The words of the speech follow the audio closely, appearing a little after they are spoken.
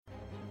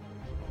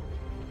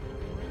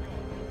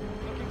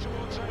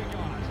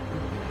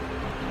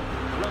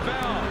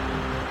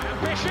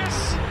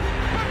Contentious,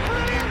 but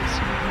brilliant.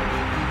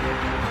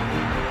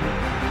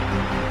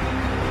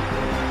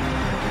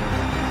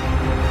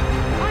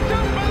 I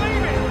don't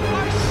believe it.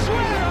 I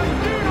swear I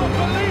do not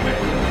believe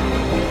it.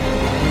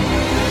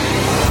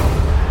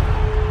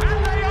 And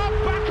they are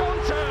back on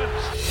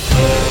terms.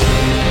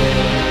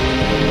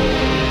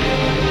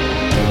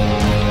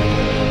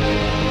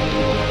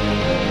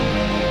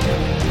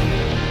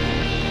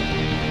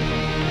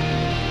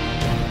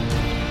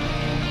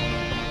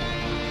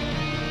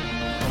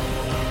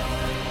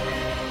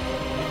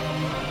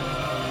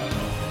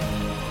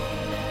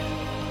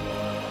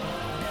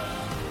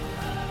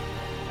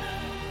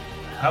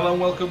 Hello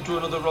and welcome to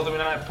another Rotherham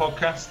United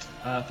podcast.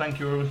 Thank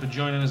you everyone for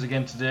joining us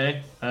again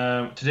today.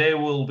 Today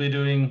we'll be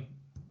doing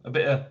a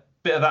bit of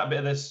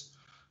this,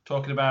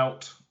 talking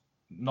about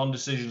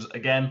non-decisions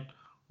again.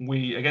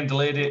 We again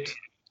delayed it.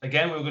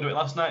 Again, we were going to do it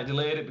last night,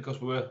 delayed it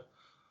because we were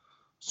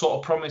sort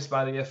of promised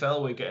by the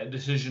EFL we'd get a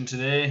decision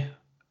today.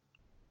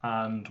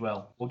 And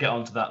well, we'll get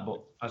on to that,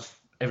 but as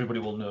everybody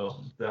will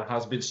know, there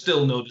has been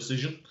still no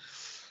decision.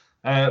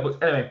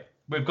 But anyway,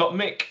 we've got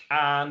Mick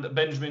and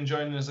Benjamin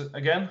joining us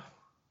again.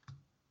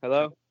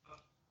 Hello.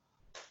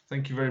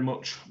 Thank you very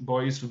much,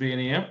 boys, for being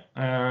here.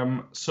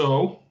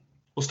 So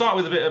we'll start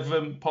with a bit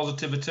of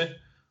positivity.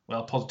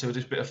 Well,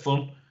 positivity is a bit of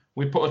fun.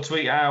 We put a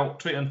tweet on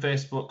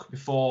Facebook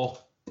before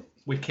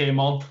we came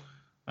on.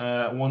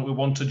 We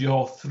wanted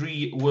your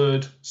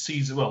three-word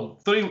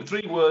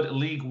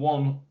League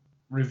One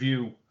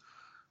review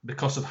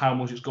because of how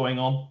much it's going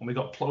on, and we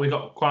got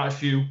quite a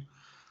few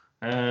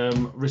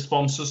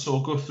responses, so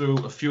we'll go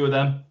through a few of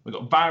them. We've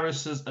got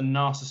viruses and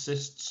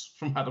narcissists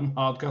from Adam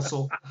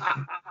Hardcastle.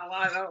 I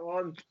like that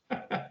one.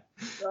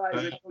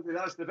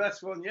 That's the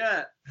best one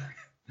yet.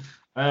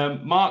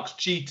 Mark's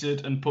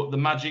cheated and put the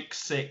Magic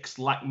 6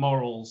 lack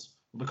morals.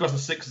 Because the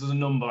 6 is a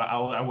number,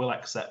 I will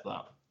accept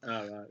that.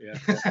 Oh, right,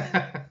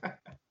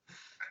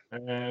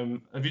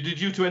 yeah.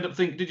 Did you two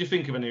did you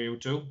think of any of you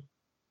two?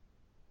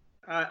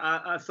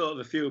 I thought of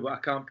a few, but I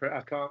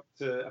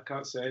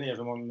can't say any of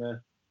them on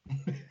there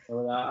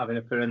without having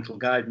a parental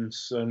guidance.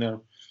 So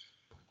no.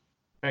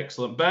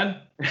 Excellent,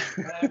 Ben.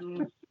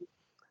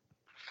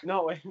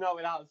 Not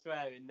without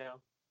swearing,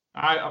 no.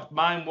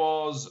 Mine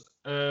was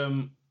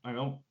hang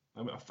on,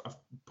 I've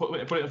put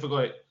it. I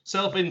forgot it.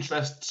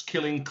 Self-interests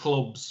killing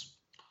clubs.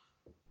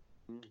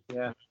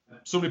 Yeah.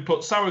 Somebody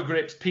put sour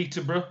grapes,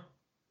 Peterborough,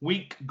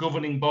 weak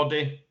governing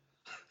body,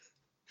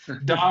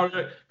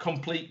 Dara,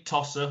 complete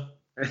tosser.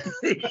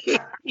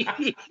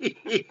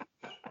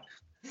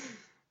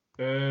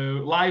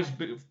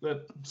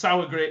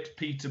 Sour grapes,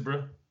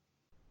 Peterborough.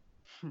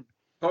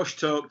 Posh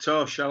talk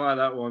tosh, I like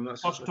that one.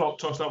 Posh talk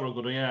tosh, that was a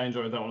good one. Yeah, I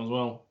enjoyed that one as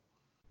well.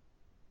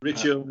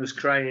 Richard was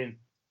crying.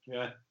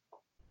 Yeah.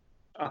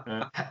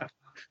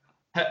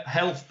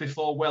 Health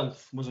before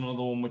wealth was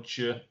another one which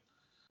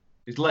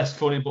is less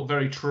funny but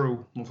very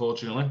true,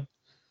 unfortunately.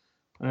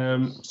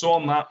 So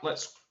on that,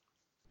 let's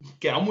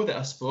get on with it,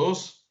 I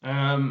suppose.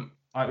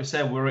 Like we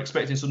said, we're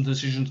expecting some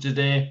decisions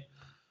today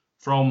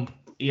from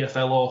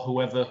EFL or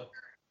whoever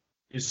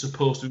is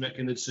supposed to be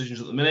making the decisions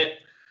at the minute.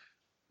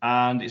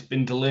 And it's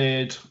been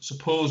delayed.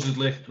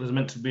 Supposedly, there's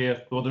meant to be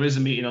there is a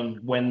meeting on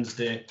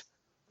Wednesday,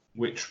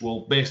 which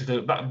will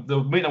basically,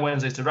 the meeting on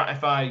Wednesday is to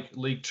ratify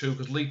League Two,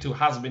 because League Two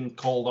has been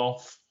called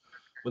off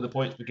with the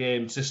points per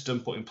game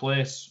system put in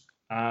place.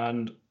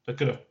 And I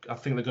think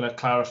they're going to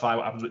clarify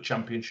what happens with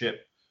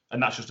Championship.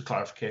 And that's just a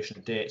clarification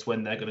of dates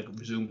when they're going to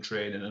resume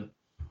training and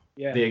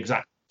the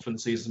exact when the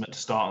season's meant to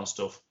start and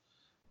stuff.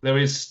 There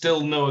is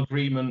still no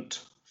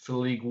agreement for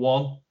League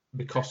One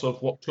because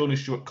of what Tony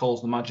Stewart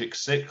calls the Magic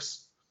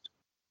 6,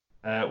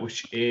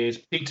 which is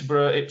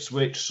Peterborough,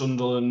 Ipswich,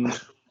 Sunderland,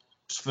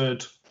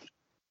 Oxford.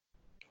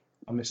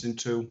 I'm missing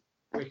two.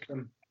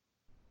 Wickham.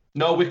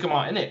 No, Wickham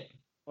aren't in it.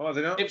 Oh,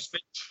 they're not?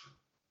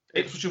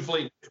 Ipswich and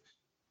Fleetwood.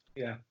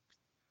 Yeah.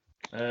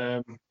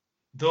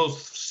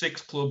 Those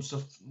 6 clubs,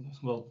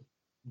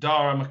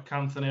 Dara,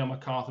 McAnthony or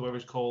McCarthy, whatever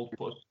it's called,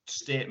 put a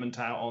statement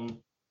out on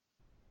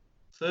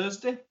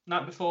Thursday,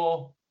 night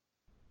before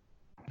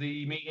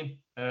the meeting.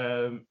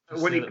 When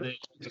he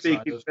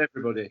speaking to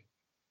everybody.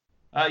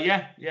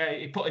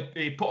 He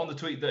put on the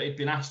tweet that he'd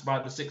been asked by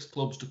the 6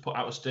 clubs to put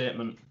out a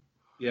statement.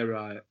 Yeah,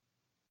 right.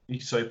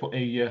 So he put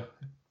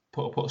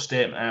a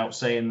statement out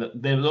saying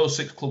that those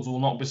 6 clubs will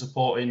not be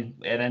supporting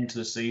an end to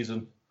the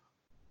season.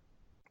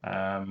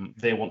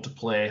 They want to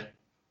play.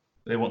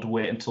 They want to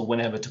wait until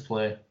whenever to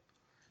play.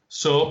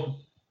 So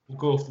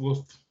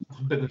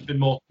there's been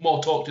more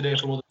talk today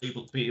from other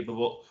people, Peter, but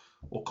we'll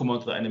come on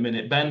to that in a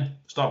minute. Ben,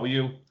 start with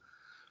you.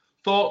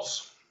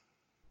 Thoughts?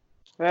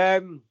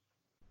 Well,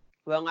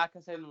 like I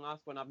said in the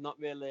last one, I've not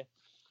really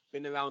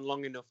been around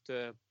long enough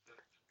to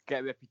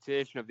get a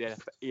reputation of the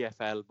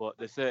EFL, but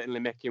they're certainly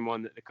making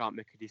one that they can't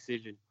make a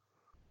decision.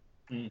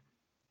 Mm.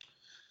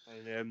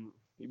 And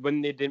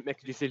when they didn't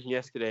make a decision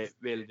yesterday, it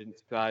really didn't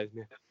surprise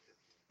me.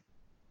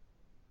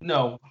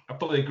 No, I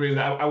probably agree with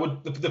that. I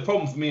would. The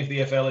problem for me if the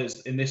EFL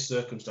is in this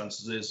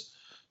circumstances is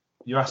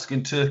you're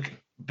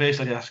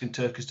basically asking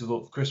Turkish to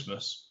vote for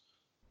Christmas,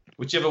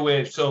 whichever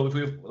way. So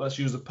let's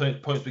use the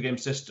points per game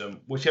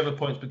system. Whichever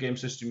points per game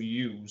system you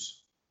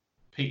use,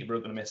 Peterborough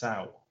are going to miss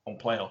out on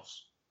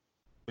playoffs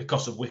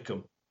because of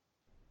Wycombe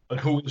and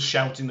who is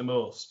shouting the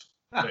most.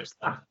 So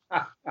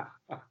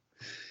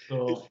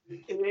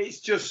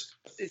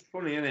it's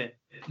funny, isn't it?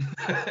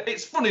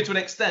 it's funny to an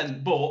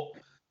extent, but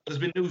there's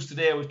been news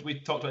today. We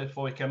talked about it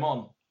before we came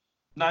on.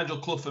 Nigel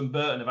Clough and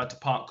Burton have had to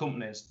part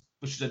companies,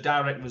 which is a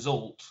direct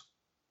result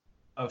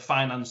of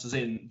finances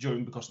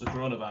because of the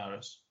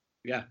coronavirus.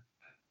 Yeah,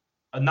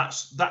 and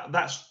that's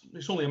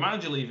it's only a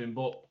manager leaving,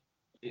 but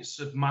it's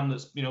a man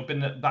that's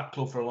been at that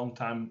club for a long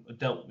time,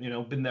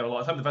 been there a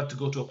lot of time. They've had to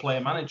go to a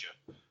player manager.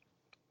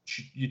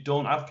 You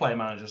don't have player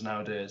managers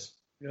nowadays.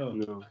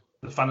 No.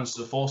 The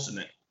finances are forcing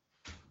it.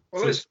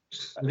 Well, let's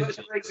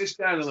break this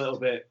down a little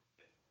bit.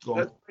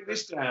 Let's break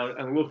this down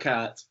and look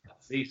at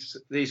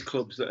these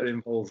clubs that are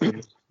involved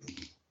in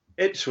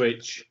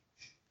Ipswich,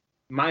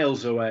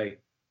 miles away.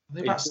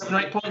 They're about 7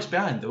 or 8 points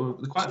behind. They're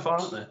quite far,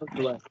 aren't they?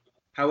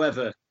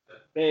 However,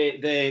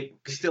 they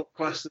still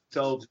class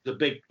themselves as a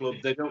big club.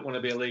 They don't want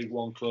to be a League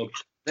One club.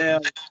 They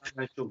have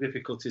financial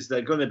difficulties.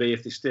 They're going to be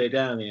if they stay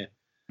down here.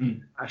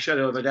 A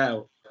shadow of a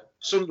doubt.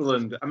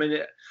 Sunderland, I mean,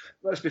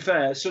 let's be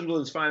fair,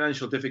 Sunderland's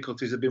financial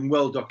difficulties have been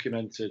well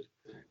documented.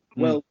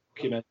 They've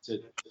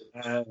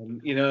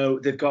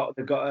got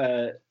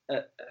a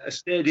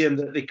stadium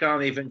that they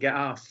can't even get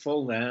half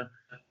full now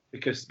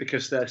because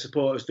their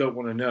supporters don't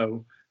want to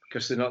know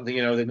because they're not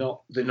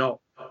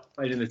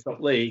playing in the top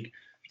league.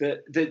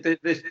 They're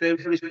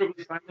really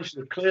struggling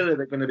financially. Clearly,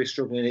 they're going to be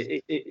struggling.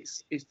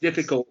 It's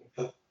difficult.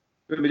 It's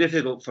going to be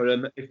difficult for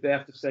them if they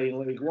have to stay in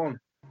League One.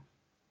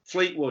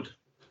 Fleetwood.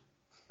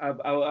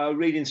 I was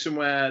reading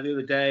somewhere the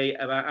other day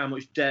about how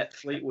much debt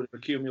Fleetwood have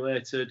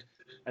accumulated,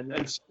 and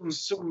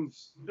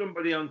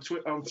somebody on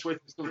Twitter,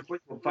 some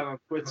Fleetwood fan on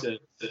Twitter,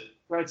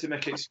 tried to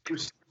make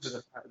excuses for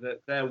the fact that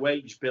their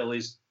wage bill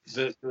is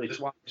virtually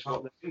twice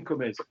what their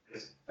income is.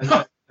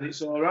 And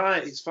it's all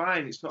right, it's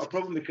fine, it's not a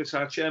problem because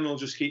our chairman will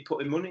just keep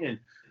putting money in.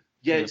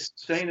 Yeah, it's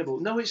sustainable.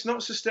 No, it's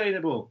not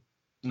sustainable.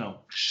 No.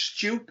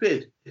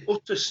 Stupid.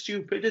 Utter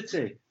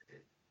stupidity.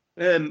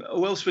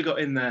 Who else we got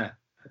in there?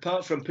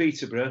 Apart from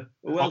Peterborough,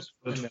 who else?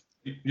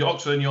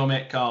 Oxford and your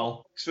mate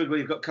Carl. Oxford, well,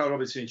 you've got Carl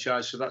Robinson in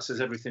charge, so that says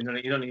everything.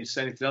 You don't need to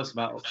say anything else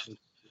about Oxford.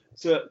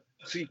 So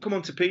you come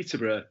on to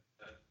Peterborough,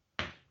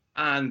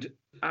 and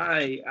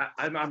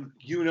I'm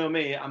you know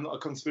me, I'm not a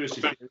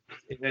conspiracy theorist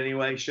in any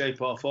way,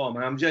 shape, or form,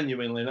 and I'm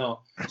genuinely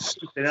not.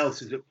 Something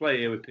else is at play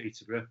here with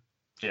Peterborough.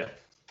 Yeah.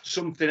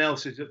 Something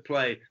else is at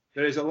play.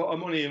 There is a lot of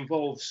money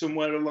involved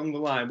somewhere along the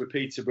line with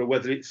Peterborough,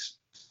 whether it's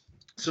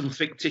some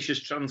fictitious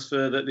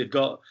transfer that they've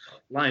got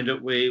lined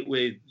up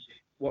with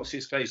what's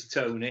his face,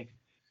 Tony.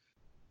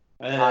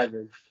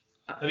 Did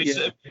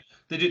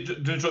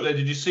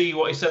you see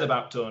what he said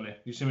about Tony?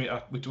 You see me?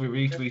 We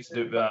retweeted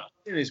it. That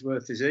in his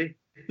worth, is he?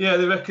 Yeah,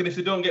 they reckon if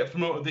they don't get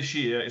promoted this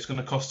year, it's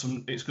going to cost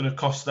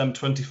them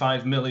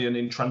 25 million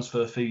in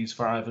transfer fees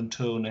for Ivan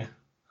Toney.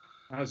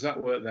 How does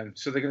that work then?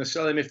 So they're going to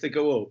sell him if they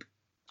go up?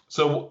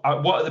 So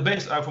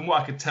from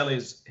what I could tell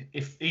is,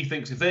 if he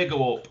thinks if they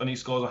go up and he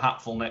scores a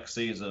hatful next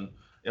season,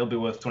 it'll be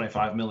worth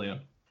 25 million.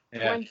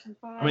 Yeah.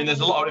 I mean, there's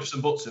a lot of ifs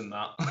and buts in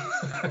that.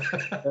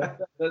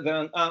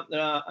 there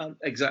aren't,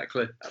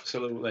 exactly,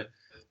 absolutely.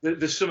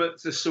 There's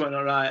something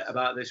all right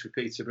about this with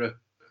Peterborough.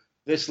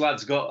 This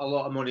lad's got a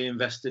lot of money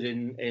invested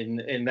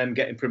in them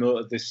getting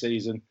promoted this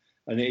season,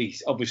 and he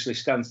obviously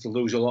stands to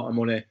lose a lot of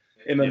money.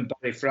 Him and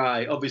Barry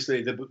Fry,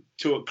 obviously,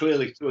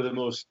 clearly two of the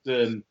most,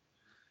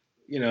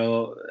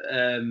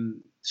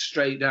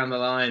 straight down the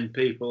line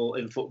people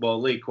in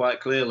Football League, quite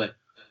clearly.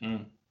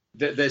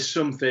 There's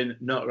something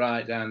not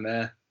right down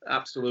there,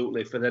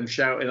 absolutely, for them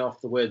shouting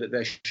off the way that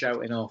they're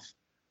shouting off.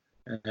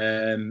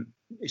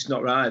 It's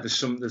not right.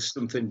 There's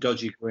something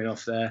dodgy going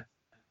off there.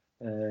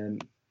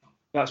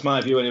 That's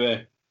my view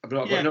anyway. I've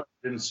not got no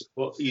evidence,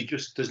 but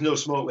there's no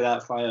smoke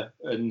without fire,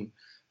 and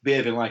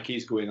behaving like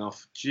he's going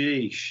off.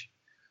 Geesh,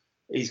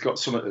 he's got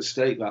something at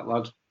stake, that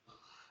lad.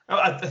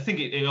 I think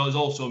it is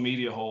also a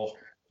media whore.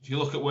 If you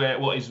look at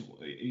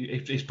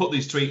he's put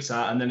these tweets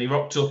out, and then he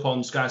rocked up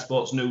on Sky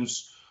Sports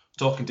News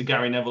talking to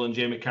Gary Neville and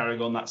Jamie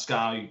Carragher on that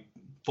Sky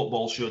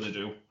football show they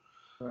do.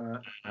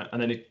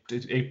 And then he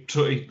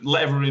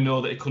let everybody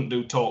know that he couldn't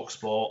do Talk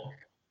Sport.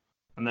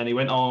 And then he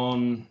went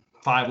on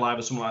 5 Live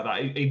or something like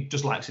that. He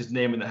just likes his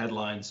name in the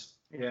headlines.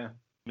 Yeah.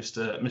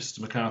 Mr.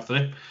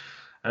 McCarthy.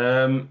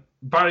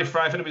 Barry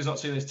Fry, if anybody's not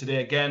seen this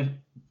today, again,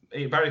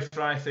 Barry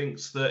Fry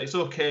thinks that it's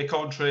okay,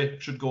 Coventry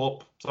should go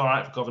up. It's all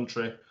right for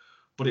Coventry.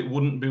 But it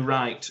wouldn't be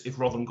right if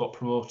Rotherham got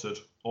promoted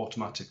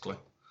automatically,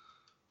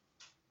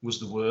 was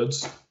the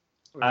words.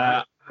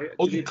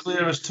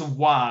 Unclear as to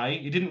why.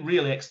 He didn't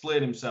really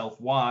explain himself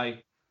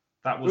why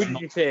that was. Who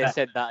did you say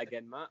said that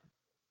again, Matt?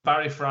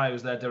 Barry Fry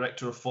was their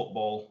director of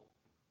football.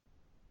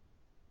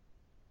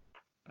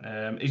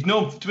 He's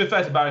known, to be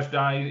fair to Barry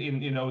Fry,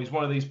 he's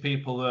one of these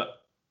people that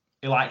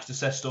he likes to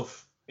say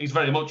stuff. He's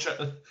very much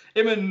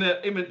him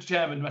and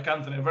Chairman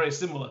McAnthony are very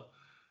similar.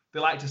 They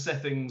like to say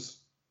things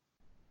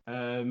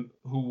who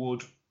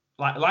would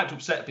like to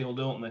upset people,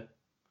 don't they?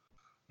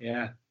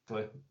 Yeah.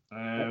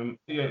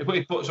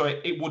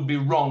 It would be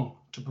wrong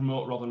to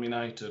promote Rotherham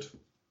United,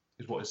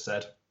 is what is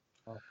said.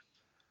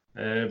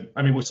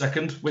 We're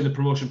second with the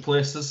promotion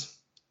places.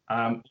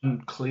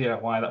 Unclear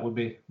why that would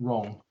be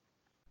wrong.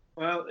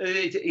 Well,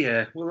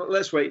 Well,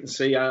 let's wait and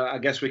see. I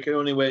guess we can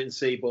only wait and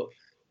see. But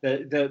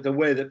the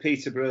way that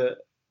Peterborough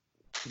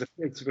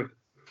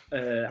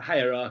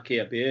hierarchy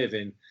are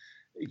behaving,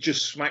 it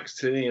just smacks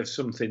to me of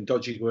something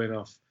dodgy going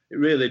off. It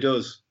really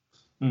does.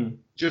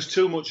 Just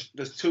too much.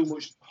 There's too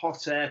much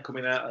hot air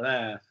coming out of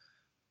there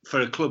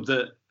for a club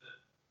that,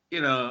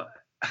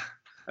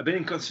 have been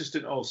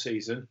inconsistent all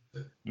season.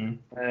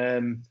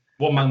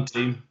 One-man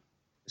team.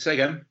 Say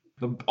again.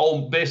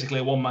 Basically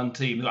a one-man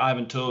team.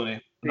 Ivan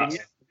Toney. That's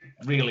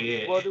really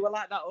it. Well, they were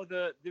like that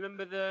other. Do you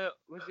remember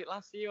was it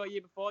last year or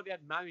year before? They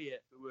had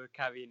Marriott who were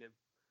carrying him.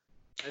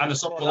 And a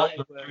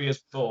Sombalonga 3 years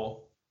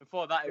before.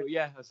 Before that,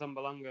 a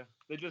Sombalonga.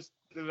 They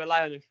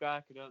rely on a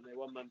striker, don't they?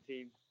 One-man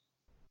team.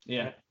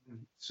 Yeah.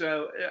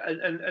 So,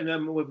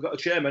 and we've got a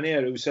chairman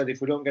here who said if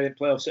we don't get in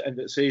playoffs at the end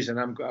of the season,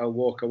 I'll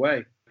walk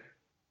away.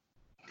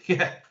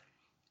 Yeah.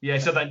 Yeah, he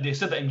said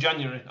that in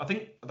January. I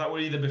think that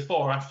was either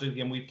before or after the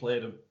game we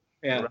played him.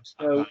 Yeah.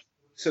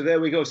 So there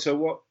we go.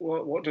 So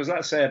what does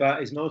that say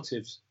about his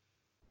motives?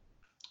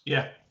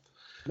 Yeah.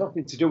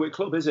 Nothing to do with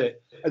club, is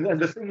it? And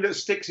the thing that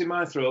sticks in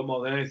my throat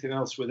more than anything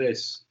else with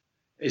this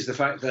is the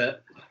fact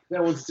that they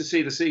wanted to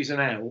see the season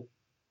out.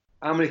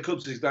 How many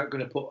clubs is that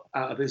going to put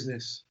out of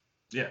business?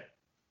 Yeah.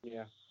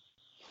 Yeah.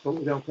 But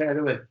we don't care,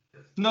 do we?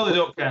 No, they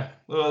don't care.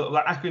 Well,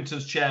 like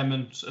Accrington's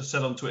chairman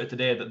said on Twitter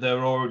today that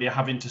they're already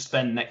having to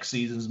spend next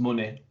season's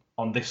money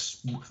on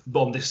this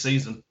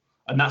season,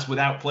 and that's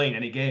without playing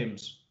any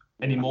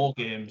more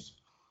games.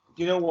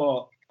 You know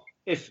what?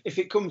 If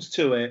it comes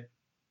to it,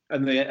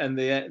 and the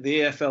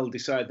EFL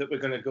decide that we're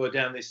going to go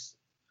down this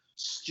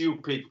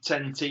stupid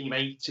 10-team,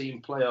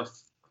 8-team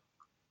playoff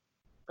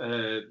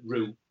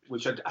route,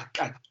 which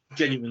I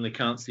genuinely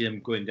can't see them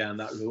going down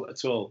that route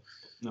at all.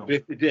 No. But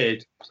if they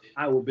did,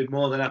 I would be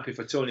more than happy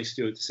for Tony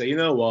Stewart to say, you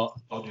know what?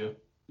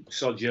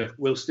 Sod you.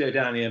 We'll stay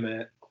down here,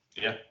 mate.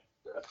 Yeah.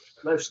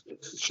 Let's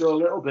show a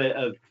little bit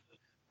of,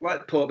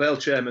 like Port Vale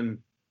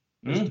chairman.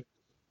 I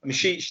mean,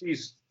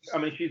 she's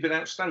been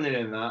outstanding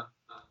in that.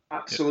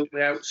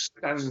 Absolutely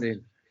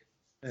outstanding.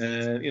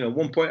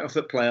 1 point off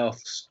the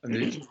playoffs, and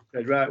they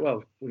said, right,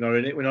 well, we're not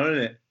in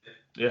it.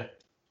 Yeah.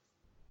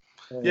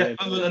 And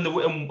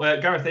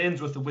Gareth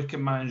Ainsworth, the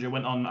Wycombe manager,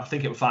 went on, I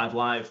think it was 5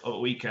 Live over the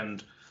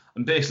weekend,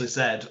 and basically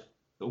said,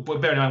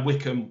 bearing in mind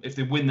Wycombe, if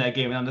they win their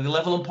game, are they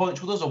level on points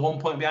with us or 1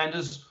 point behind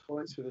us?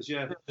 Points with us,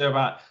 yeah. They're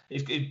about.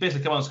 He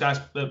basically came on Sky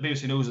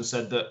BBC News and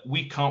said that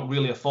we can't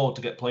really afford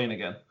to get playing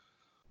again.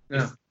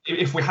 No.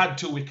 If we had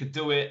to, we could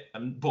do it,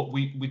 but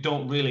we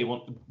don't really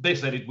want.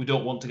 Basically, we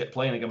don't want to get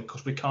playing again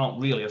because we can't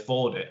really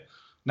afford it.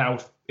 Now,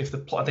 if they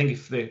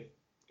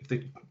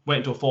went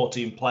into a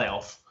 4-team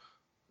playoff,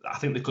 I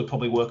think they could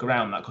probably work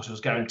around that because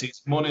there's guaranteed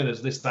money,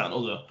 there's this, that, and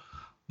other.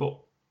 But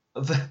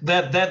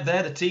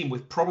they're the team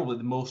with probably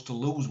the most to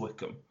lose,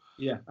 Wycombe.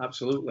 Yeah,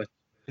 absolutely.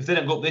 If they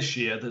don't go up this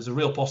year, there's a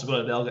real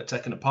possibility they'll get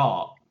taken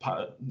apart,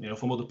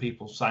 from other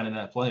people signing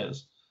their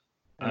players.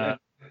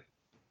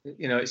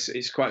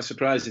 It's quite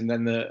surprising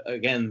then that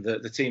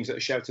the teams that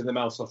are shouting their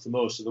mouths off the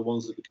most are the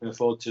ones that can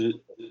afford to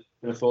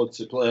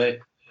play,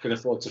 can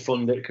afford to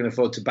fund it, can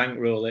afford to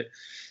bankroll it.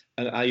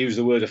 And I use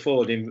the word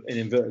afford in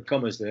inverted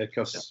commas there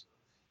because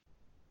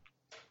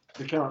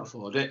they can't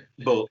afford it,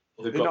 but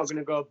they're not going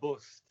to go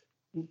bust.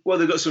 Well,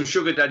 they've got some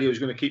sugar daddy who's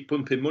going to keep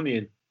pumping money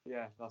in.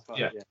 Yeah, that's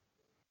right.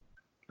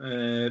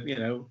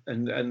 Yeah.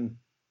 And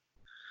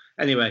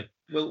anyway,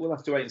 we'll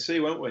have to wait and see,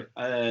 won't we?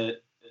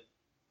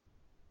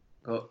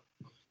 But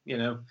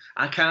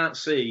I can't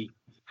see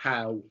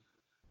how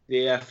the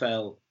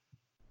EFL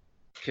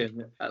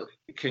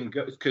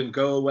can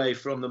go away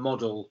from the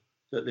model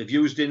that they've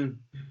used in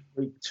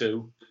League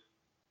 2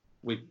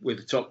 with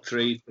the top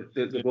 3,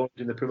 the ones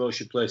in the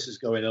promotion places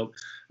going up.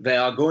 They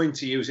are going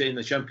to use it in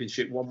the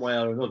Championship one way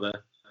or another,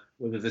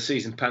 whether the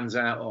season pans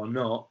out or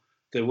not.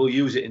 They will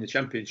use it in the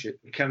Championship.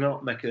 You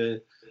cannot make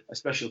a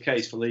special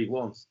case for League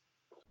 1.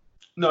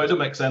 No, it doesn't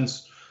make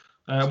sense.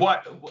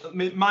 My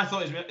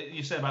thought is,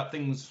 you say about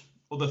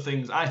other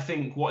things. I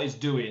think what he's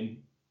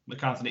doing,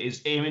 McAnthony,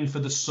 is aiming for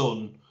the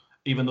sun,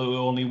 even though he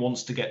only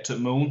wants to get to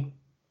moon.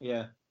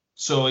 Yeah.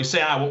 So he's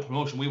saying, I want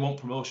promotion, we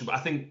want promotion, but I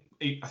think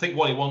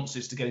what he wants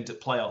is to get into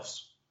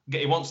playoffs.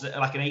 He wants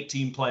like an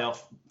 8-team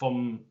playoff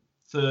from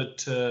 3rd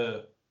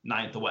to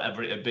 9th or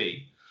whatever it'd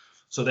be.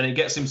 So then he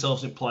gets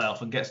himself in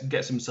playoff and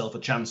gets himself a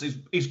chance.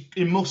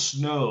 He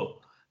must know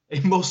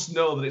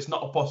that it's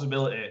not a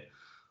possibility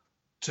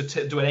to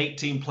do an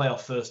 8-team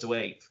playoff 1st to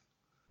 8th.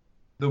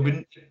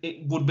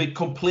 It would be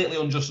completely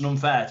unjust and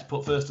unfair to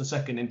put 1st and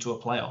 2nd into a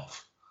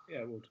playoff. Yeah,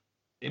 it would.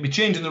 It'd be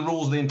changing the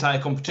rules of the entire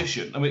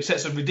competition. I mean, it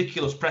sets a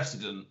ridiculous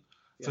precedent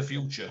for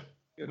future.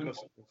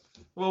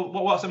 Well,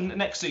 what's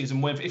next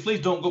season? If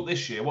Leeds don't go up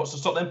this year, what's to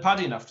stop them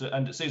padding after?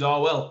 And it says,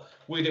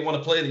 we didn't want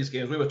to play these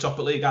games. We were top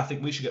of league. I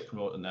think we should get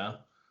promoted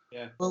now.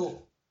 Yeah.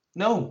 Well,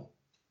 no.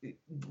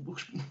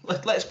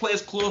 let's play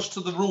as close to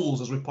the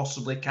rules as we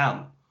possibly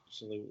can.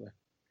 Absolutely.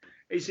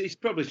 He's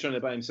probably trying to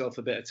buy himself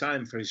a bit of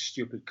time for his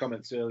stupid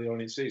comments earlier on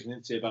in the season,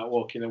 isn't he, about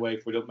walking away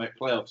if we don't make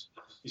playoffs.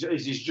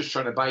 He's just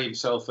trying to buy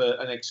himself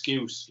an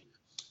excuse,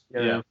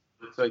 so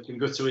he can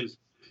go to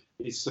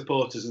his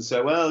supporters and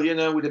say, well, we'd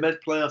have made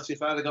playoffs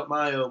if I'd have got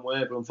my own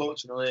way, but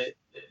unfortunately,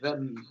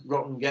 them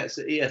rotten gets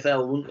at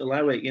EFL wouldn't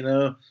allow it,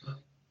 Well,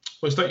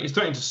 he's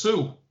threatening to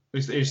sue.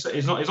 He's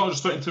not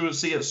just threatening to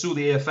sue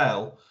the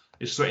EFL.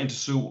 He's threatening to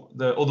sue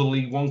the other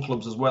League One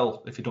clubs as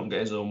well if he don't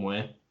get his own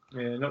way.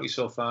 Yeah, knock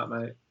yourself out,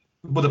 mate.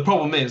 But the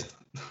problem is,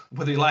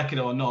 whether you like it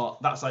or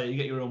not, that's how you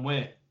get your own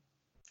way.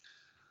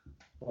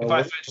 If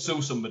I threaten to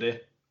sue somebody,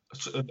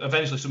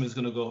 eventually somebody's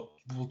going to go,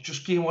 well,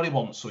 just give him what he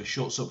wants so he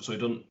shuts up so he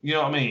doesn't. You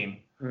know what I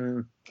mean?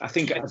 I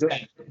think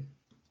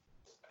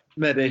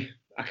maybe.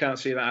 I can't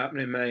see that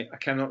happening, mate. I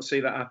cannot see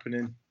that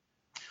happening.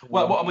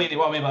 Well, what I mean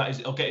by that is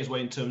he'll get his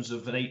way in terms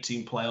of an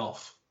 18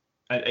 playoff,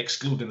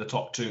 excluding the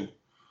top two.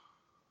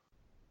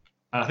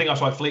 And I think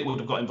that's why Fleetwood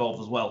have got involved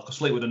as well, because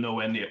Fleetwood are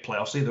nowhere near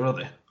playoffs either, are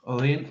they? Are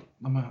they in?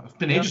 I've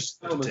been ages.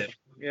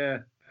 Yeah.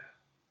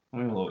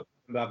 Let me look.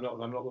 I've not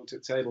looked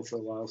at the table for a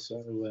while,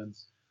 so.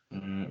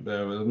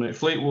 Bear with me.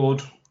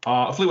 Fleetwood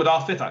are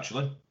fifth,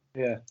 actually.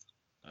 Yeah.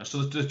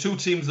 So the two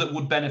teams that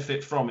would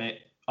benefit from it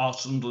are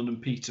Sunderland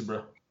and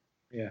Peterborough.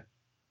 Yeah.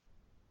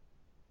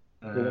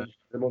 The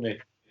money.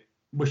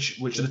 Which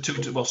are the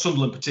two? Well,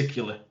 Sunderland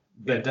particularly.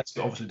 They're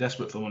obviously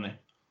desperate for money.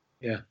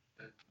 Yeah.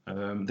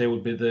 They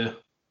would be the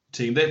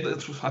team.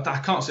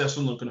 I can't see how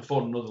Sunderland can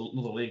afford another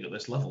league at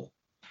this level.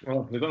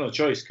 Well, they've got no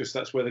choice because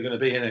that's where they're going to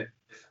be, innit?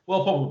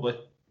 Well, probably.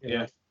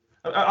 Yeah.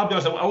 I'll be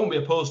honest. I won't be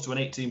opposed to an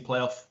 18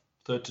 playoff,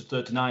 third to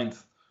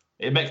 9th.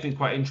 It makes things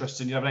quite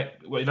interesting. You'd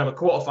have a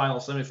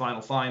quarter-final,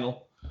 semi-final,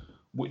 final,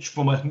 which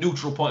from a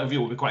neutral point of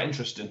view would be quite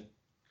interesting.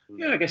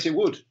 Yeah, I guess it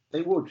would.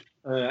 It would.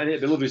 And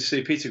it'd be lovely to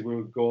see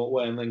Peterborough go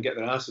away and then get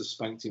their asses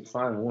spanked in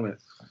final, wouldn't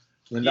it?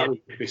 And that would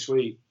be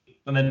sweet.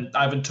 And then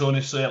Ivan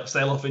Toney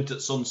sail off into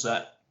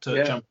Sunset to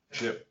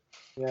Championship.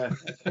 Yeah,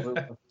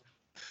 absolutely.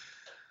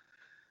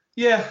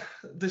 Yeah,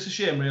 it's a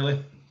shame,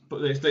 really.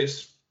 But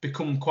it's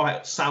become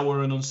quite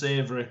sour and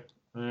unsavoury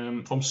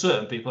from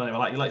certain people, anyway.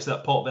 Like you like to say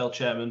that Port Vale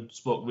chairman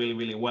spoke really,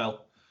 really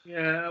well.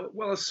 Yeah,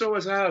 well, so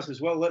has ours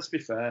as well, let's be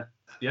fair.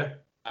 Yeah.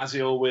 As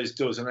he always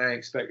does, and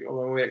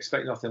we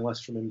expect nothing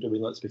less from him, do we?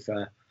 Let's be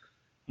fair.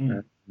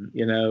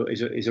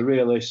 He's a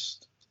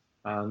realist,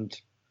 and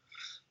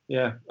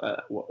we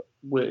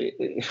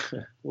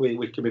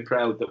can be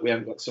proud that we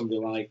haven't got somebody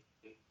like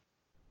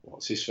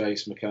what's his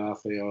face,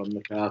 McCarthy or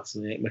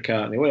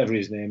McCartney, whatever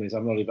his name is.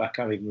 I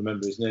can't even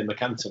remember his name.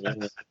 McAnthony,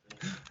 isn't it?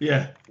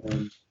 Yeah.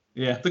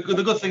 The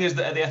good thing is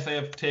that the FA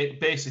have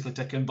basically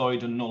taken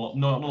void and null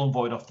and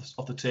void off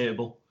the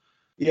table.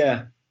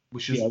 Yeah.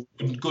 Which is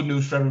good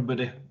news for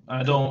everybody.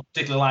 I don't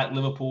particularly like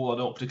Liverpool. I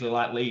don't particularly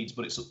like Leeds,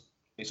 but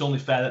it's only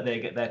fair that they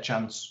get their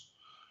chance.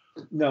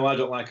 No, I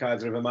don't like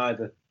either of them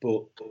either.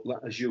 But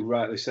as you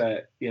rightly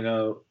say,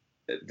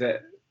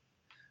 that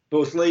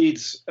both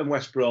Leeds and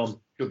West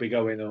Brom could be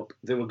going up.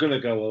 They were going to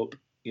go up,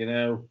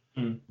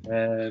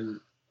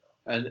 and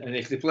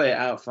if they play it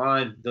out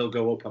fine, they'll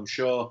go up, I'm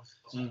sure.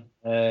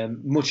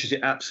 Much as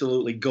it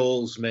absolutely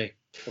galls me,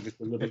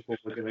 obviously Liverpool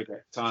are going to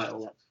get a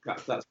title.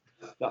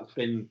 That's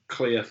been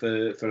clear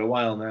for a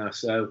while now.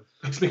 So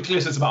it's been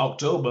clear since about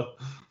October.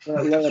 Get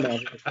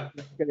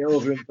it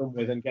over and done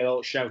with, and get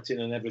all shouting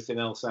and everything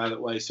else out of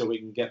the way, so we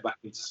can get back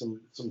into some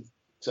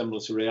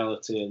semblance of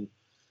reality,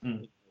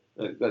 and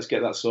let's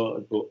get that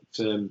sorted. But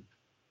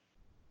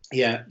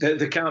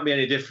there can't be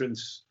any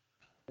difference.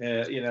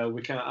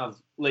 We can't have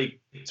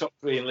top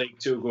 3 in League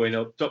 2 going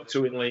up, top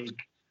 2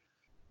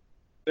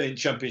 in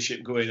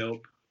Championship going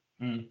up.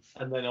 And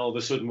then all of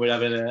a sudden we're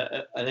having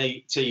an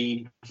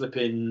 8-team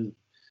flipping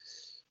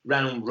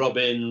round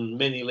robin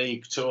mini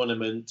league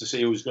tournament to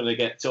see who's going to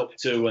get top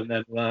 2, and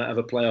then we'll have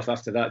a playoff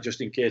after that, just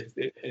in case.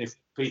 If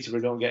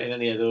Peterborough don't get in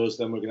any of those,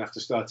 then we're going to have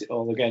to start it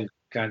all again,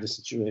 kind of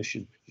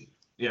situation.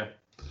 Yeah.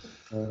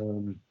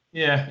 It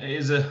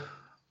is the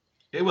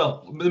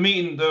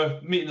meeting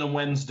on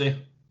Wednesday,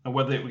 and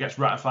whether it gets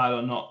ratified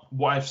or not,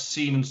 what I've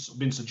seen and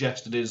been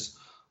suggested is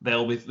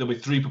there'll be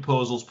 3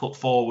 proposals put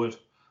forward.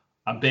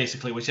 And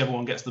basically, whichever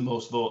one gets the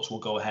most votes will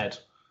go ahead.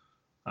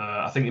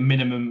 I think the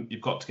minimum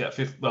you've got to get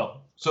 5th.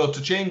 Well, so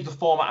to change the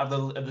format of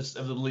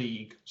the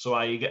league, so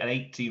you get an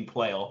 18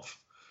 playoff,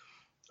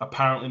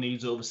 apparently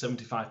needs over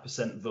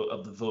 75%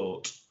 of the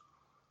vote.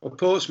 Well,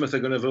 Portsmouth are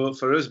going to vote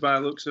for us by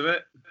the looks of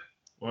it.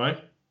 Right.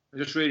 I'm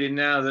just reading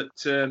now that.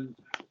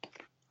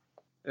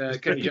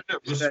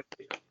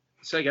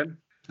 Say again.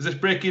 Is this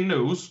breaking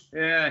news?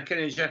 Yeah,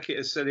 Kenny Jackett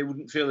has said he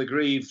wouldn't feel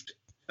aggrieved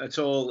at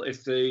all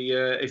if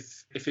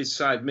his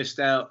side missed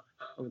out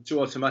on the 2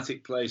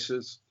 automatic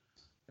places.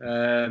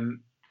 They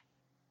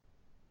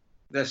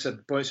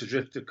said points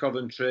adrift to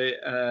Coventry,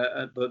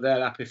 but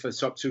they're happy for the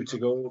top 2 to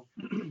go.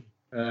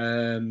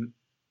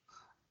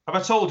 Have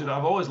I told you that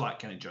I've always liked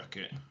Kenny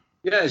Jackett?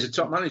 Yeah, he's a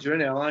top manager, isn't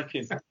he? I like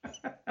him.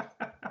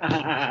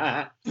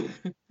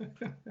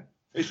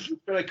 It's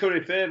going to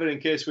curry favour in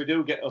case we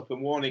do get up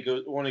and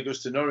Warney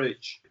goes to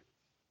Norwich.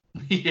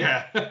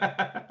 Yeah.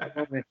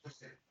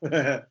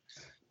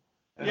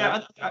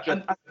 Yeah,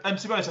 and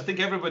to be honest, I think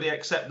everybody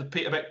except the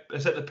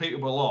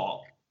Peterborough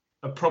lot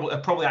are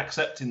probably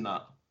accepting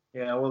that.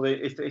 Yeah, well,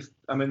 if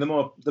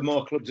the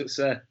more clubs that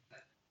say,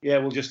 yeah,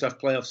 we'll just have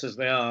playoffs as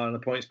they are on a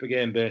points per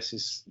game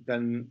basis,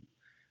 then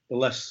the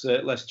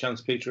less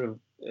chance Peter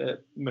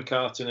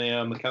McCartney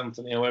or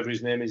McAnthony, however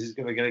his name is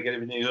going to get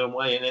it in his own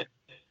way, innit?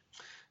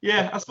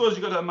 Yeah, I suppose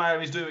you've got to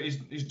admire he's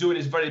doing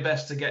his very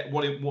best to get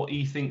what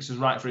he thinks is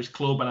right for his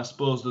club, and I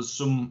suppose there's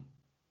some.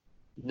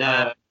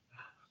 No.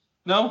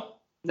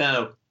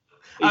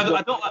 I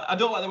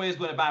don't like the way he's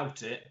going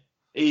about it.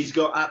 He's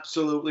got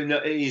absolutely no.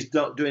 He's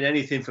not doing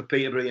anything for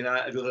Peterborough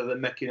United other than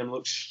making them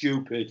look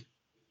stupid.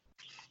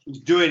 He's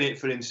doing it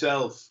for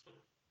himself,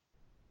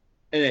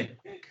 isn't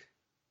he?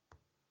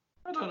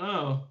 I don't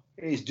know.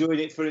 He's doing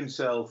it for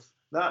himself.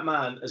 That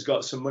man has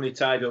got some money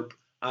tied up,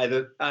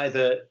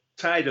 either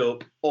tied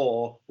up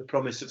or the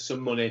promise of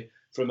some money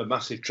from a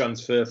massive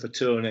transfer for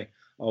Tony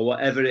or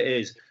whatever it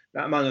is.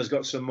 That man has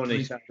got some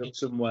money tied up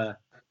somewhere.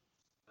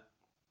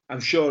 I'm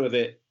sure of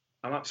it.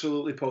 I'm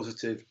absolutely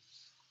positive.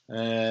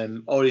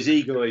 Or his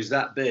ego is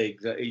that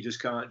big that he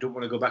just don't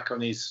want to go back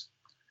on his.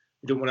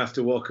 He don't want to have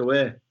to walk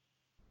away at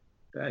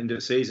the end of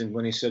the season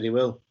when he said he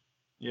will.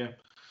 Yeah.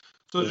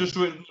 So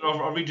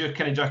I'll read you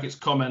Kenny Jackett's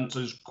comments,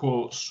 his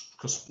quotes,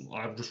 because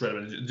I've just read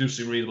them and they do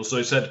seem readable. So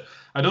he said,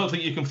 "I don't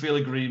think you can feel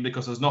aggrieved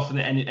because there's nothing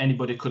that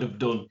anybody could have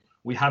done.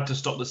 We had to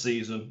stop the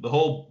season. The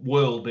whole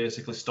world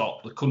basically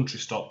stopped. The country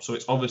stopped. So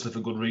it's obviously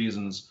for good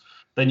reasons.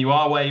 Then you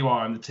are where you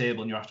are on the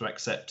table and you have to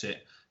accept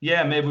it.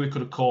 Yeah, maybe we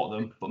could have caught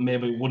them, but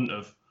maybe we wouldn't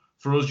have.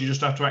 For us, you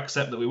just have to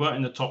accept that we weren't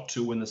in the top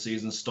two when the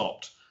season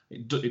stopped.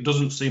 It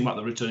doesn't seem like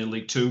they're returning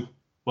League Two.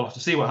 We'll have to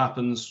see what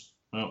happens."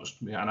 Well,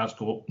 yeah, and that's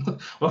come up.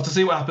 We'll have to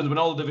see what happens when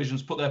all the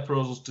divisions put their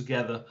proposals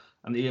together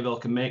and the EFL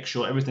can make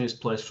sure everything is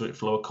placed for it to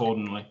flow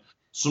accordingly.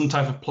 Some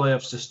type of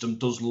playoff system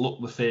does look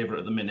the favourite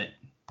at the minute.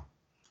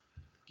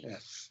 Yeah.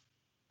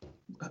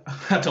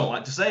 I don't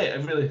like to say it.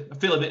 I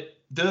feel a bit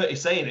dirty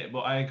saying it, but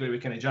I agree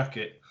with Kenny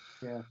Jackett.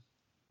 Yeah.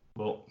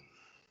 But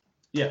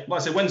yeah,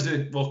 like I say,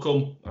 Wednesday will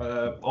come.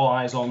 All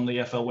eyes on the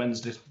EFL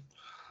Wednesday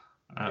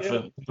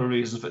for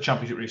reasons for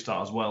Championship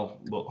restart as well.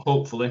 But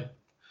hopefully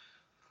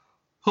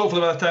by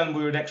the time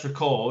we next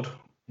record,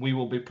 we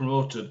will be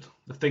promoted.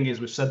 The thing is,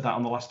 we've said that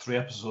on the last 3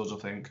 episodes, I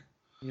think.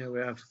 Yeah, we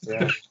have.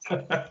 Yeah.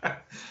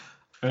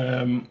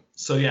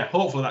 So yeah,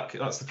 hopefully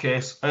that's the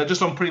case.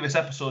 Just on previous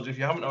episodes, if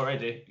you haven't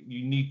already,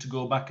 you need to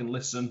go back and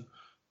listen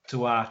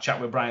to our chat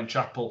with Brian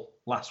Chappell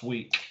last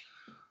week.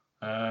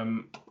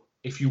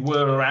 If you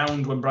were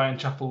around when Brian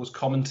Chappell was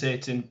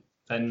commentating,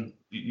 then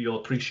you'll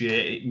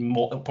appreciate it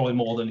probably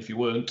more than if you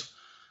weren't.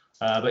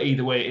 But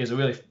either way, it is a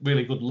really,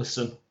 really good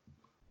listen.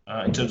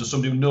 In terms of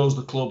somebody who knows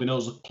the club, he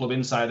knows the club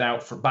inside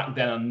out for back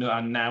then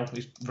and now.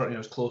 He's very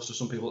close to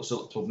some people that are still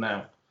at the club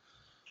now.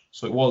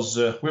 So it was,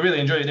 we really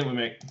enjoyed it, didn't we,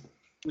 mate?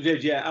 We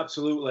did, yeah,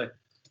 absolutely.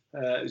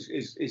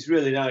 It's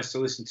really nice to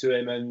listen to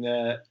him,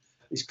 and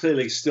he's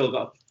clearly still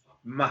got a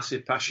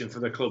massive passion for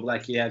the club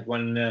like he had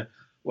when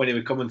he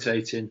was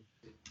commentating.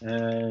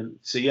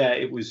 So yeah,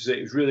 it was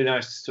really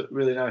nice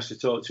to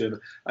talk to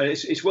him, and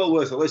it's well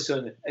worth a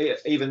listen.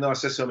 Even though I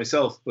said so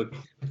myself, but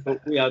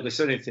we hardly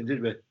said anything,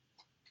 did we?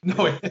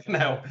 No.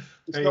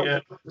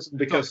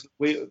 Because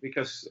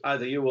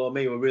either you or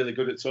me were really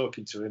good at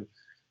talking to him.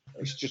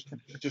 It's just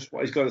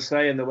what he's got to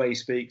say and the way he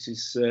speaks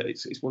is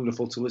it's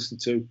wonderful to listen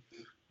to.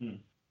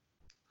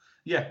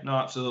 Yeah, no,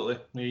 absolutely.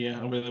 Yeah,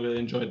 I really, really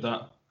enjoyed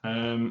that.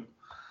 Anything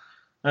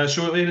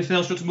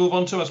else to move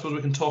on to? I suppose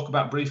we can talk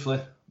about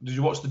briefly. Did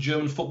you watch the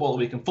German football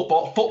weekend?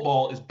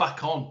 Football is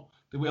back on.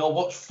 Did we all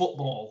watch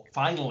football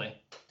finally?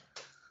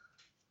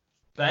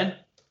 Ben?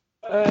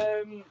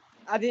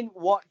 I didn't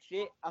watch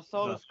it. I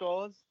saw the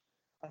scores.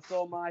 I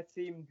saw my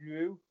team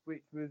drew,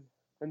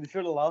 and they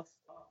should have lost.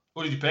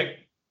 Who did you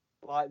pick?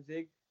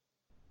 Leipzig.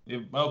 Yeah,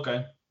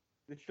 okay.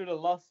 They should have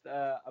lost,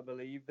 I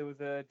believe. There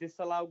was a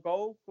disallowed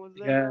goal, was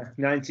there?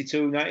 Yeah,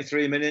 92,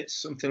 93 minutes,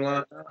 something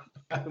like that.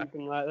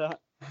 Something like that.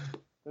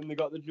 And they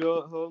got the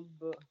draw at home,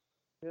 but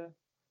yeah.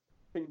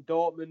 I think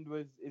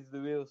Dortmund is the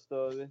real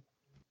story.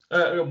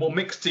 Well,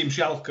 mixed team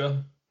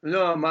Schalke.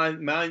 No,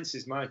 Mainz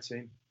is my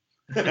team.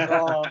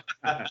 Oh.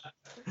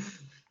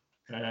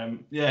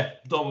 Yeah,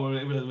 Dortmund were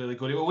really, really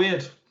good. It was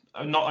weird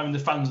not having the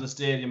fans in the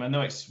stadium. I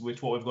know it's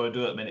what we've got to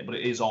do at the minute, but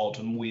it is odd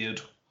and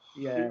weird.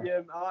 Yeah.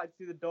 I like to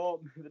see the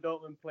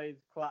Dortmund players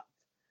clapped.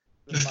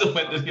 Still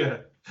went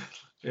there,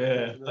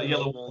 yeah. That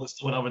yellow wall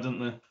still went over, didn't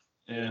they?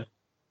 Yeah.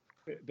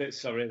 Bit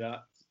sorry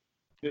that.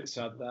 Bit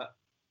sad that.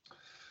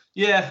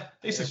 Yeah,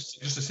 it's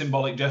just a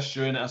symbolic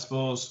gesture, innit, I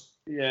suppose.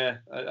 Yeah,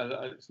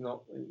 it's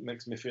not. It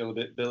makes me feel a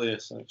bit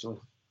bilious, actually.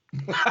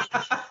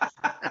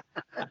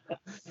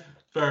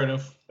 Fair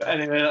enough. But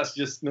anyway, that's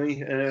just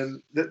me.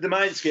 The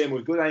Mainz game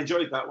was good. I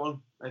enjoyed that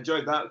one.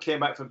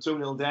 Came back from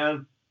 2-0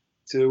 down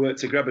to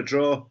grab a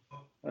draw.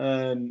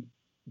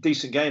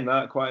 Decent game,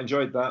 that. Quite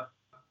enjoyed that.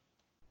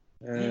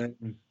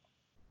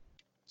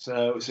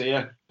 So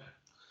yeah.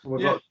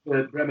 We've Yeah.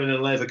 got Bremen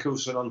and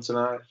Leverkusen on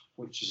tonight,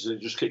 which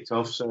is just kicked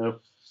off. So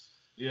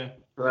Yeah.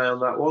 try on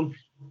that one.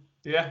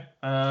 Yeah.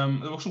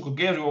 There were some good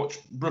games. We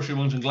watched Borussia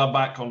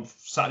Mönchengladbach on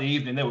Saturday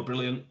evening. They were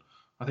brilliant.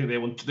 I think they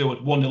were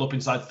 1-0 up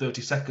inside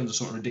 30 seconds or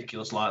something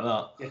ridiculous like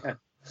that.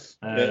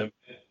 Yeah.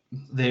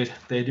 They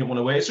didn't want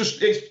to wait. It's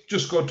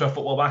just good to have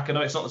football back. I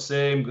know it's not the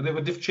same.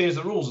 They've changed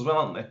the rules as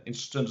well, haven't they, in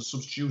terms of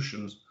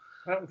substitutions?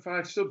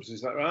 5 subs, is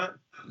that right?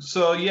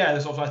 So yeah,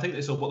 I think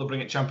this is what they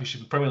bring at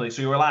Championship and Premier League.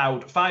 So you're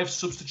allowed 5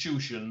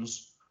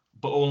 substitutions,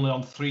 but only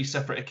on 3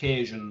 separate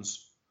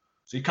occasions.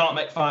 So you can't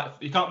make 5.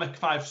 You can't make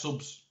 5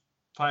 subs,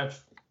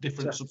 5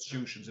 different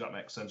substitutions. If that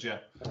makes sense, yeah.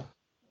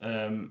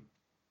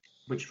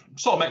 Which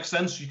sort of makes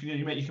sense. You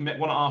can make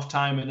 1 at half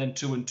time and then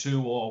 2 and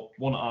 2, or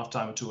 1 at half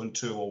time and 2 and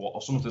 2,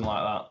 or something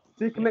like that.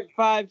 So you can make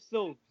 5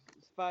 subs.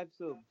 It's 5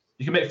 subs.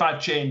 You can make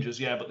 5 changes,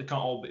 yeah, but they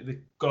can't all be.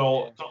 They've got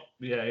all.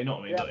 Yeah, you know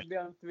what I mean. They have to be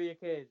on 3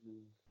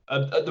 occasions.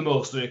 At the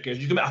most 3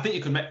 occasions. I think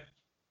you can make.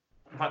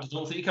 In fact, I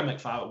don't think you can make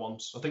 5 at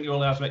once. I think you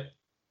only have to make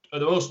at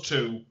the most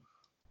 2,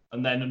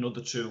 and then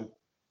another 2,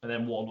 and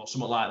then 1, or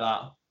something like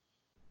that.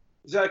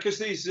 Is that because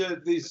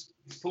these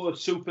poor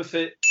super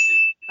fit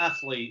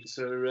athletes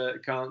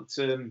can't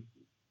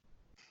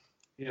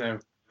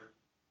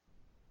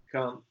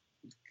can't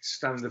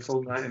stand the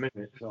full 90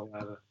 minutes or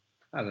whatever?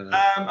 I don't know.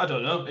 I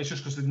don't know. It's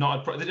just because they've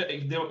not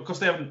because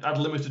they haven't had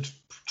limited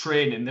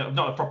training. They've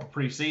not a proper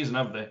pre-season,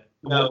 have they?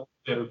 No.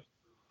 So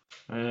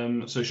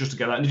it's just to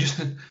get that. And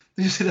did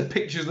you see the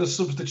pictures of the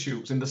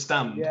substitutes in the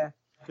stand? Yeah.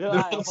 They're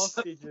like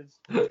hostages.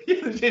 Yeah,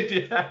 they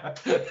did. Yeah.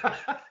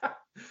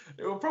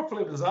 It was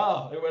properly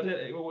bizarre. It was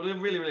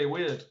really, really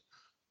weird.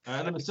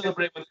 And then they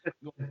celebrate when.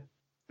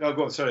 No,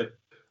 go on. Sorry.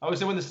 I would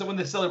say when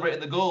they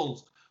celebrated the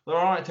goals, they're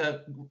all right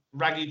to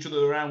rag each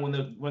other around when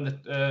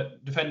they're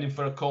defending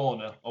for a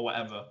corner or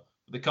whatever.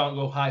 But they can't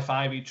go high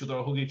five each other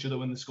or hug each other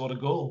when they scored a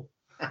goal.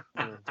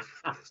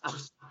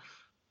 Just,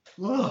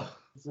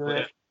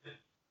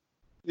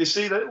 You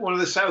see that one of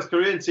the South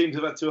Korean teams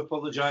have had to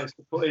apologise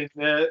for putting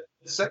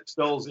sex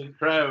dolls in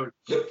crowd.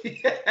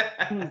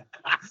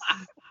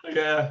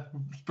 Yeah,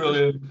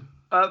 brilliant.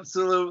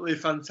 Absolutely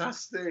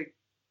fantastic.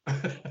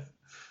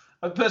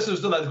 The person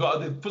who's done that, I've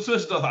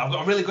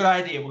got a really good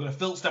idea. We're going to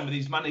filter them with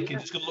these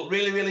mannequins. It's going to look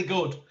really, really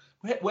good.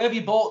 Where have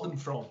you bought them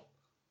from?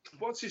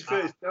 What's his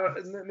face?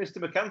 Mr.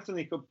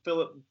 McAnthony could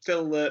fill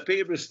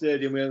Peterborough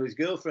Stadium with all his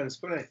girlfriends,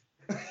 couldn't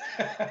he?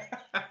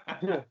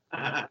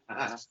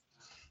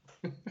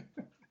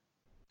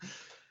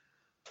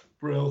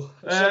 Brill.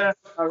 I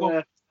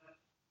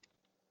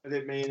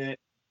didn't mean it.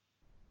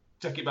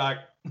 Take it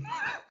back.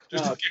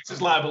 Just in case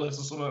it's libelous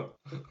or something.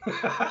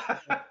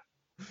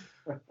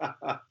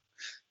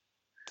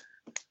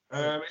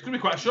 It's going to be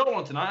quite a short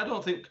one tonight. I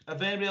don't think.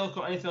 Have anybody else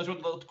got anything else you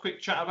want a little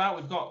quick chat about?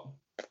 We've got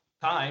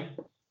time.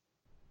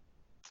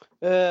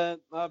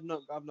 I've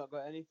not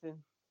got anything.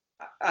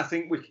 I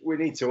think we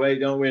need to wait,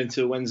 don't we,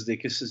 until Wednesday?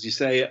 Because, as you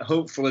say,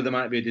 hopefully there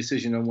might be a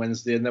decision on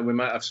Wednesday, and then we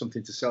might have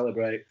something to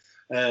celebrate.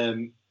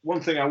 One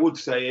thing I would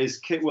say is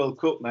Kit World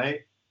Cup,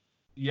 mate.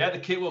 Yeah, the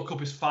Kit World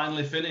Cup is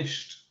finally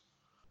finished.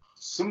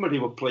 Somebody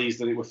were pleased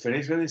that it was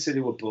finished when they said they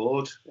were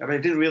bored. I mean,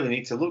 it didn't really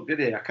need to look, did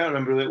it? I can't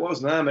remember who it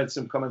was now. I made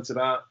some comments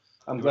about,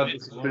 I'm glad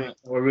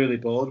we're really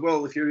bored.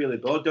 Well, if you're really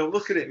bored, don't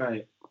look at it,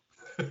 mate.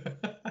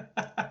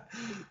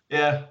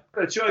 Yeah.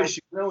 A choice,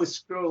 you can always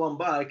scroll on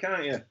by,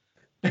 can't you?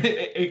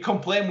 He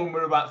complained when we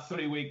were about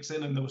 3 weeks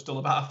in and there was still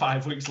about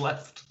 5 weeks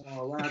left.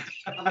 Oh, lad.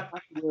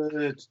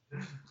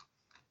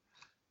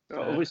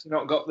 Obviously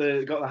not got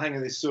the hang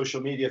of this social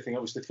media thing.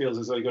 Obviously feels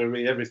as though you've got to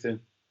read everything.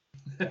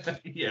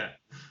 Yeah.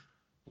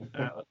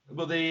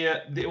 But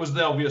it was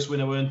the obvious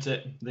winner, weren't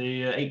it?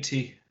 The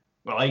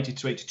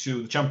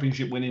 80-82, the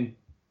championship winning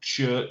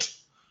shirt.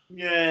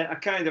 Yeah, I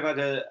kind of had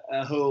a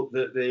hope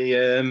that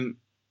the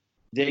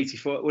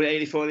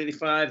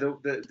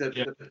 84-85,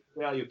 the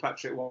value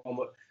Patrick one,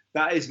 but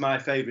that is my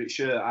favourite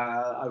shirt.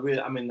 I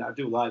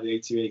do like the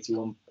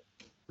 80-81,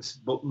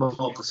 but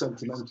more for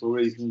sentimental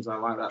reasons. I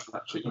like that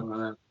Patrick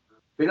one. It'd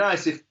be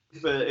nice if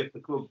the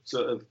club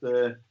sort of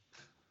did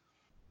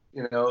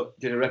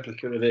a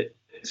replica of it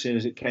as soon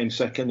as it came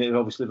second. It was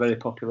obviously very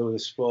popular with the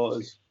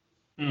supporters.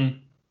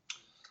 Mm.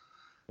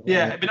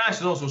 Yeah, it'd be nice.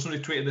 And also,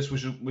 somebody tweeted this,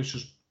 which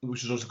is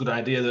also a good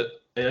idea, that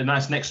a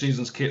nice next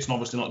season's kit's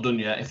obviously not done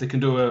yet. If they can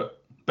do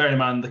bear in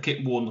mind the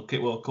kit won the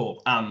Kit World Cup,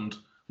 and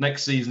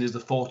next season is the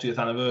 40th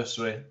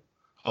anniversary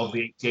of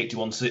the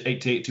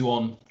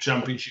 80-81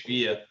 championship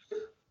year.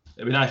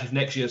 It'd be nice if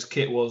next year's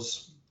kit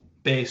was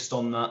based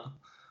on that.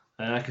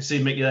 I can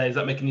see Mickey there. Is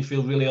that making you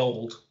feel really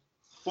old?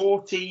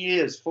 40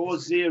 years.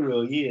 40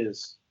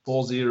 years.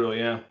 40,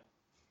 yeah.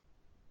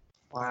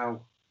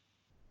 Wow.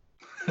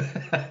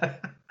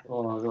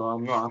 Oh,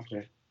 I'm not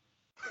happy.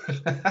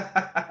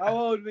 How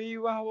old were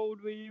you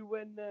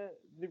when... do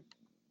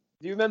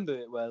you remember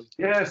it well?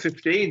 Yeah,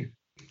 15.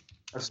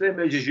 I'm the same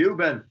age as you,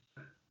 Ben.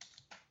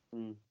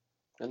 I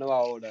know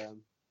how old I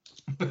am.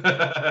 Do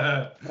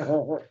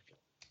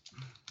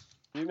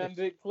you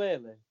remember it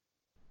clearly?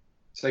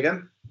 Say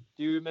again?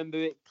 Do you remember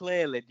it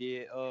clearly?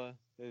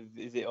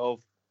 Is it all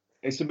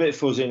It's a bit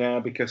fuzzy now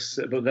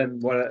but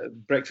then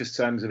breakfast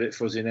time's a bit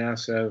fuzzy now,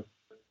 so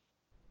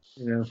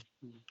Yeah.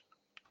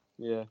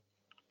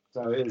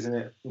 so it is, isn't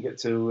it? You get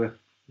to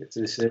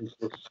the stage.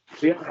 But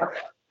yeah,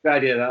 the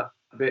idea of that.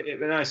 But it'd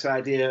be a nice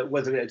idea.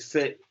 Whether it'd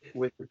fit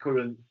with the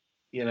current,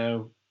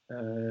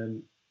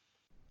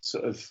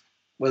 sort of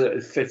whether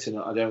it'd fit or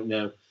not, I don't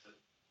know.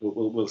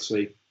 We'll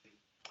see.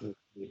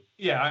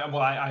 Yeah,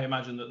 I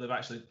imagine that they've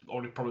actually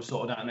already probably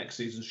sorted out next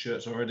season's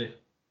shirts already.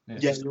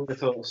 Yeah, you would have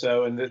thought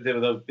so, and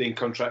they'll be in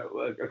contract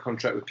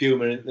with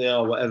Puma, isn't they,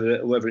 or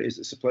whoever it is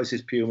that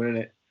supplies Puma, isn't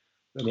it?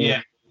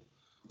 Yeah,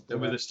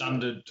 with the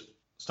standard.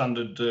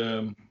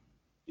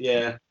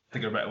 Yeah, I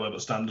think of a better word,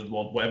 but standard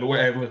one,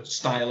 whatever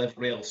style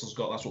everybody else has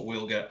got, that's what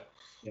we'll get.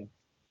 Yeah.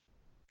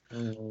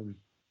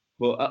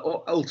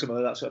 Well,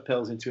 ultimately, that's what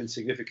pales into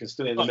insignificance.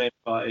 The main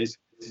part is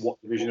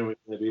what division are we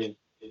going to be in?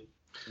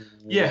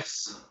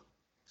 Yes,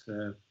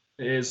 so.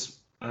 It is.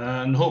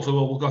 And hopefully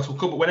we'll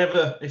come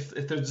whenever, if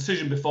there's a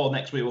decision before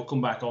next week, we'll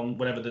come back on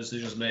whenever the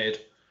decision's made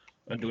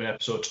and do an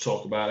episode to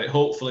talk about it.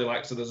 Hopefully, like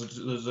I said,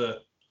 there's a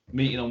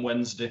meeting on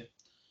Wednesday.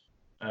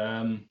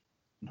 And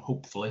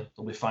hopefully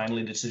there'll be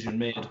finally a decision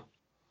made.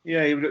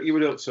 Yeah, you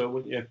would hope so,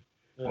 wouldn't you?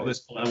 Well, at this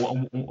point, I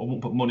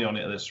won't put money on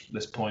it at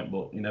this point,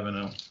 but you never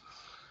know.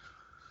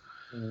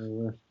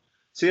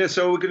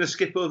 So we're going to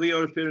skip over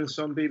your appearance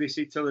on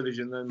BBC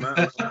television then,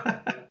 Matt.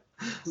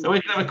 So we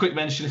can have a quick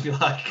mention if you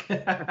like.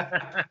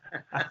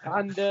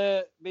 And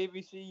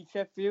BBC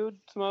Sheffield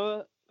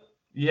tomorrow.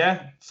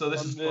 Yeah. So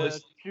this on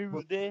is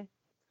Tuesday.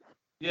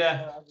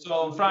 Yeah. So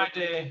on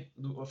Friday,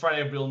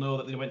 everybody will know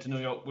that they went to New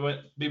York.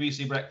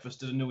 BBC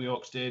Breakfast at a New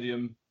York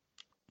stadium.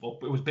 Well,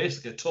 it was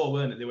basically a tour,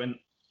 weren't it?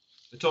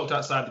 They talked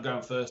outside the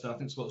ground first, and I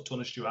think spoke to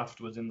Tony Stewart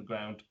afterwards in the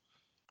ground.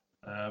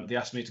 They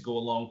asked me to go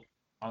along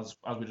as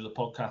we do the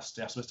podcast.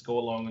 They asked us to go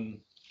along and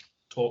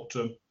talk to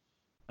them.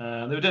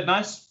 They were dead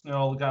nice.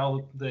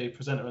 The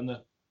presenter and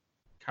the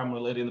camera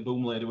lady and the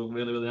boom lady were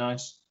really, really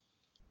nice.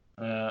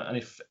 And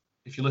if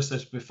you listened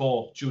to this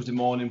before, Tuesday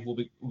morning we'll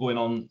be going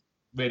on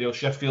Radio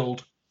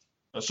Sheffield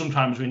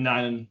sometime between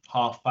 9 and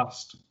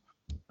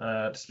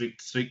 1:30 to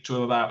speak to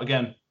them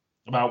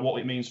about what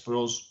it means for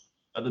us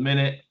at the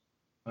minute,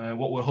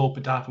 what we're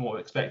hoping to happen, what we're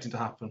expecting to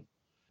happen.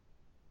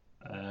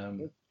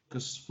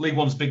 Because League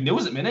One's big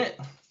news at the minute.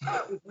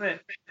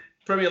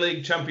 Premier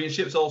League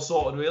Championship's all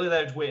sorted, really.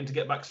 They're just waiting to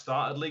get back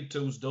started. League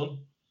Two's done.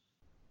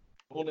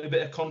 Only a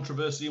bit of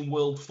controversy in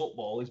world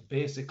football is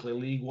basically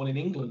League One in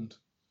England.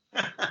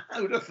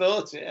 I would have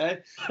thought it, eh?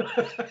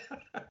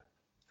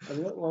 A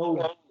little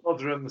old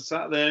Rotherham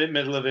sat there in the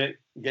middle of it,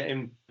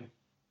 getting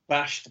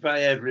bashed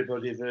by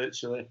everybody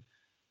virtually.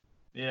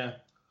 Yeah.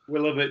 We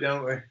love it,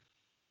 don't we?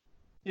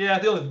 Yeah,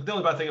 the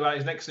only bad thing about it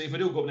is next season, if we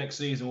do go up next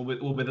season,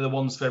 we'll be the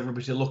ones for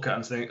everybody to look at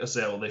and say,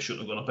 well, they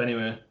shouldn't have gone up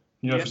anyway.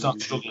 If we start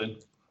struggling.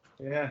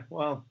 Yeah,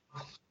 well,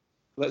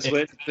 let's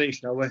wait and see,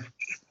 shall we?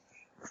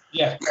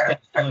 Yeah,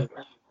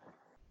 definitely.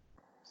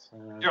 You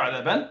all right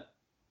there, Ben?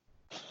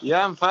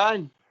 Yeah, I'm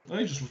fine. Oh,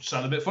 you just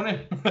sound a bit funny.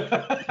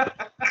 I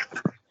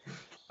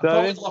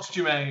thought we'd lost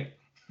you, mate.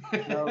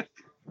 No.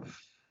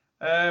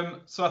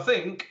 So I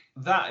think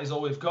that is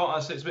all we've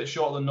got. It's a bit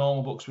shorter than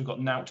normal, but we've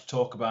got now to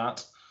talk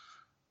about.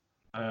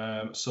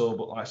 But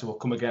like I said, we'll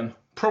come again.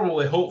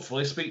 Probably,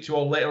 hopefully, speak to you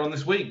all later on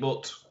this week,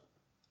 but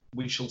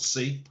we shall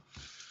see.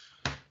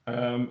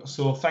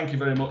 So thank you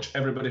very much,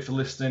 everybody, for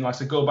listening. Like I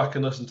said, go back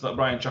and listen to that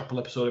Brian Chappell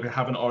episode if you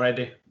haven't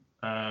already.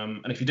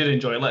 And if you did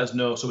enjoy it, let us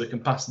know so we can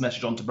pass the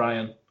message on to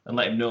Brian and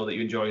let him know that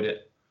you enjoyed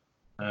it.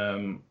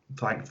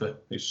 Thanks for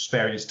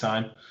sparing his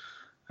time.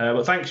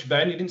 But thanks,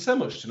 Ben. You didn't say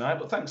much tonight,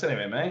 but thanks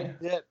anyway, mate.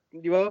 Yeah,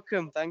 you're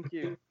welcome. Thank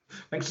you.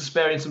 Thanks for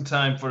sparing some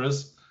time for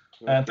us.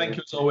 And thank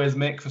you as always,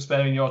 Mick, for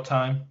sparing your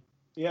time.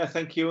 Yeah,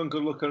 thank you, and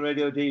good luck on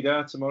Radio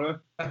Dida tomorrow.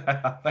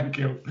 Thank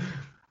you.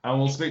 And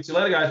we'll speak to you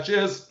later, guys.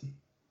 Cheers.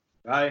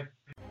 Bye.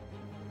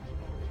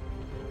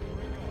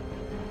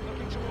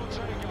 Looking towards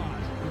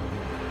Odegaard.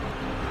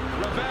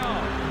 Ravel,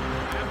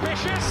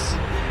 ambitious.